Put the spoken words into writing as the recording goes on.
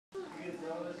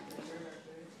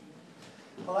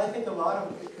Well, I think a lot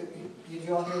of it could be, did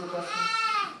you all hear the question?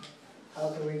 How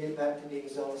can we get back to being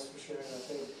zealous for sharing our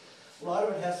faith? A lot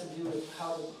of it has to do with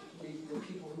how the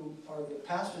people who are the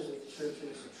pastors of the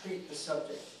churches treat the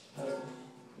subject of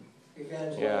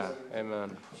evangelism, Yeah,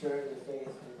 amen. sharing the faith,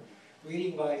 and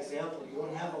leading by example. You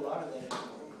don't have a lot of that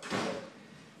anymore.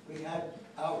 We had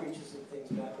outreaches and things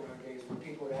back in our days where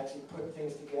people would actually put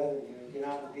things together. You know, get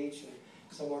out on the beach and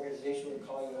some organization would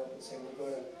call you up and say, we're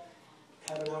going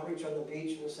to have an outreach on the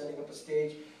beach and we're setting up a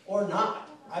stage. Or not.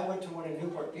 I went to one in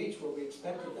Newport Beach where we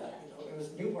expected that. You know, it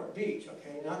was Newport Beach,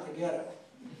 okay, not the ghetto.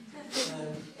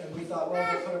 And we thought, well,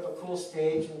 we'll put up a cool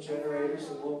stage and generators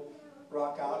and we'll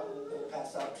rock out and they'll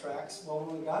pass out tracks. Well,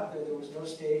 when we got there, there was no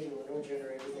stage, there were no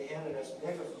generators. They handed us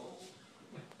megaphones.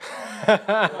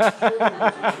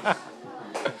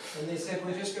 And they said,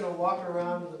 we're just going to walk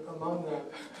around among them.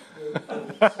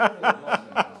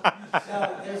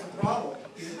 Now, there's a problem.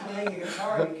 If you're playing a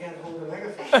guitar, you can't hold a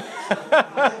megaphone.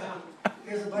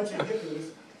 Here's a bunch of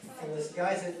hippies, and there's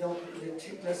guys that don't,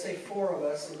 let's say 4 of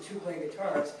us, and 2 play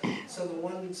guitars. So the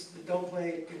ones that don't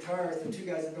play guitars, the 2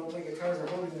 guys that don't play guitars are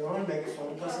holding their own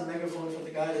megaphone, plus a megaphone for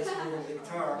the guy that's holding the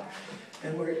guitar.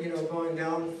 And we're, you know, going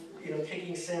down, you know,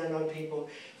 kicking sand on people.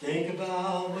 Think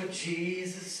about what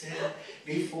Jesus said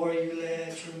before you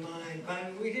let your mind. I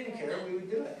mean, we didn't care. We would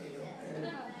do it, you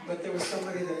know. But there was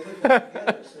somebody that put that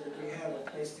together so that we had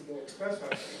a place to go express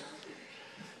ourselves.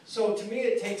 So to me,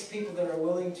 it takes people that are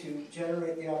willing to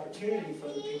generate the opportunity for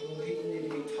other people. And people need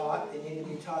to be taught. They need to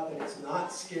be taught that it's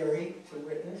not scary to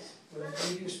witness. When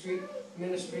we do street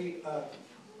ministry,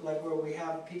 like where we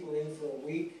have people in for a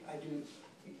week,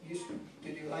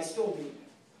 I still do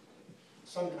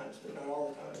sometimes, but not all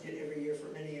the time. I did every year for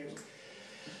many years.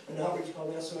 An outreach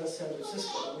called SOS San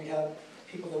Francisco. We have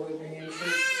people that would bring in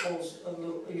church holes,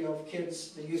 you know,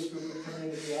 kids, the youth group would come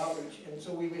in to do outreach. And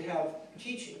so we would have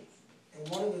teaching. And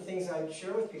one of the things I'd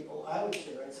share with people, I'd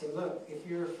say, look, if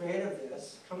you're afraid of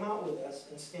this, come out with us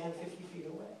and stand 50 feet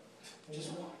away. And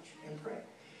just watch and pray.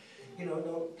 You know,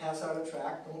 don't pass out a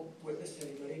tract, don't witness to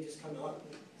anybody, just come out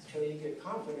until you get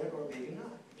confident, or maybe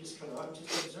not. Just come out and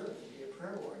just observe and be a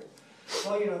prayer warrior.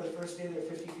 Well, you know, the first day they're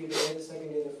 50 feet away, the second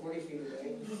day they're 40 feet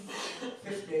away, the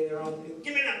 5th day they're on,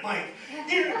 give me that mic!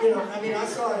 You know, I mean, I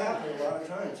saw it happen a lot of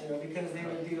times, you know, because they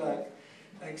would be like,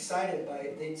 excited by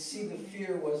it. They'd see the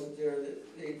fear wasn't there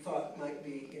that they thought might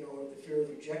be, you know, or the fear of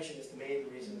rejection is the main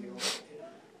reason we don't like to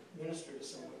minister to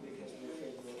someone, because we're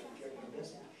afraid we'll reject our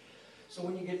message. So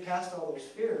when you get past all those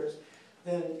fears,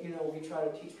 then, you know, we try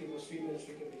to teach people street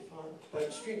ministry can be fun.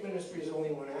 But street ministry is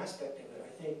only one aspect of it.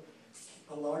 I think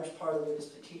a large part of it is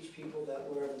to teach people that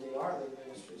wherever they are, they're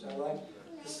ministers. I like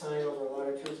the sign over a lot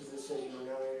of churches that says you are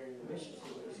now entering the mission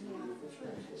field as you leave the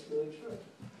church. It's really true.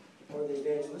 Or the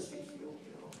evangelistic field,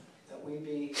 you know, that we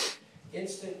be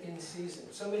instant in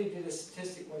season. Somebody did a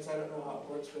statistic once, I don't know how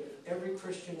it works, but if every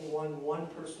Christian won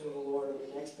one person to the Lord, and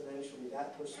then exponentially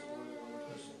that person won one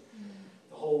person,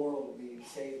 the whole world would be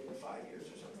saved in 5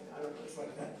 years or something. I don't know, it's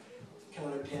like that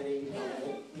counter penny, you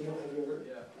know, have you ever,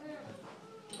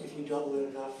 if you double it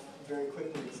enough, very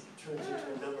quickly it turns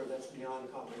into a number that's beyond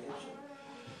comprehension.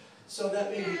 So that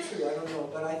may be true, I don't know,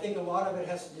 but I think a lot of it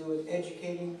has to do with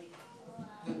educating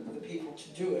the people to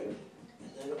do it,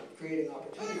 and then creating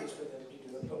opportunities for them to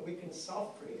do it. But we can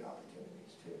self-create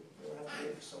opportunities too. We don't have to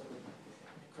wait for someone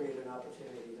to create an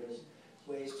opportunity. There's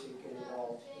ways to get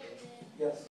involved. Yes?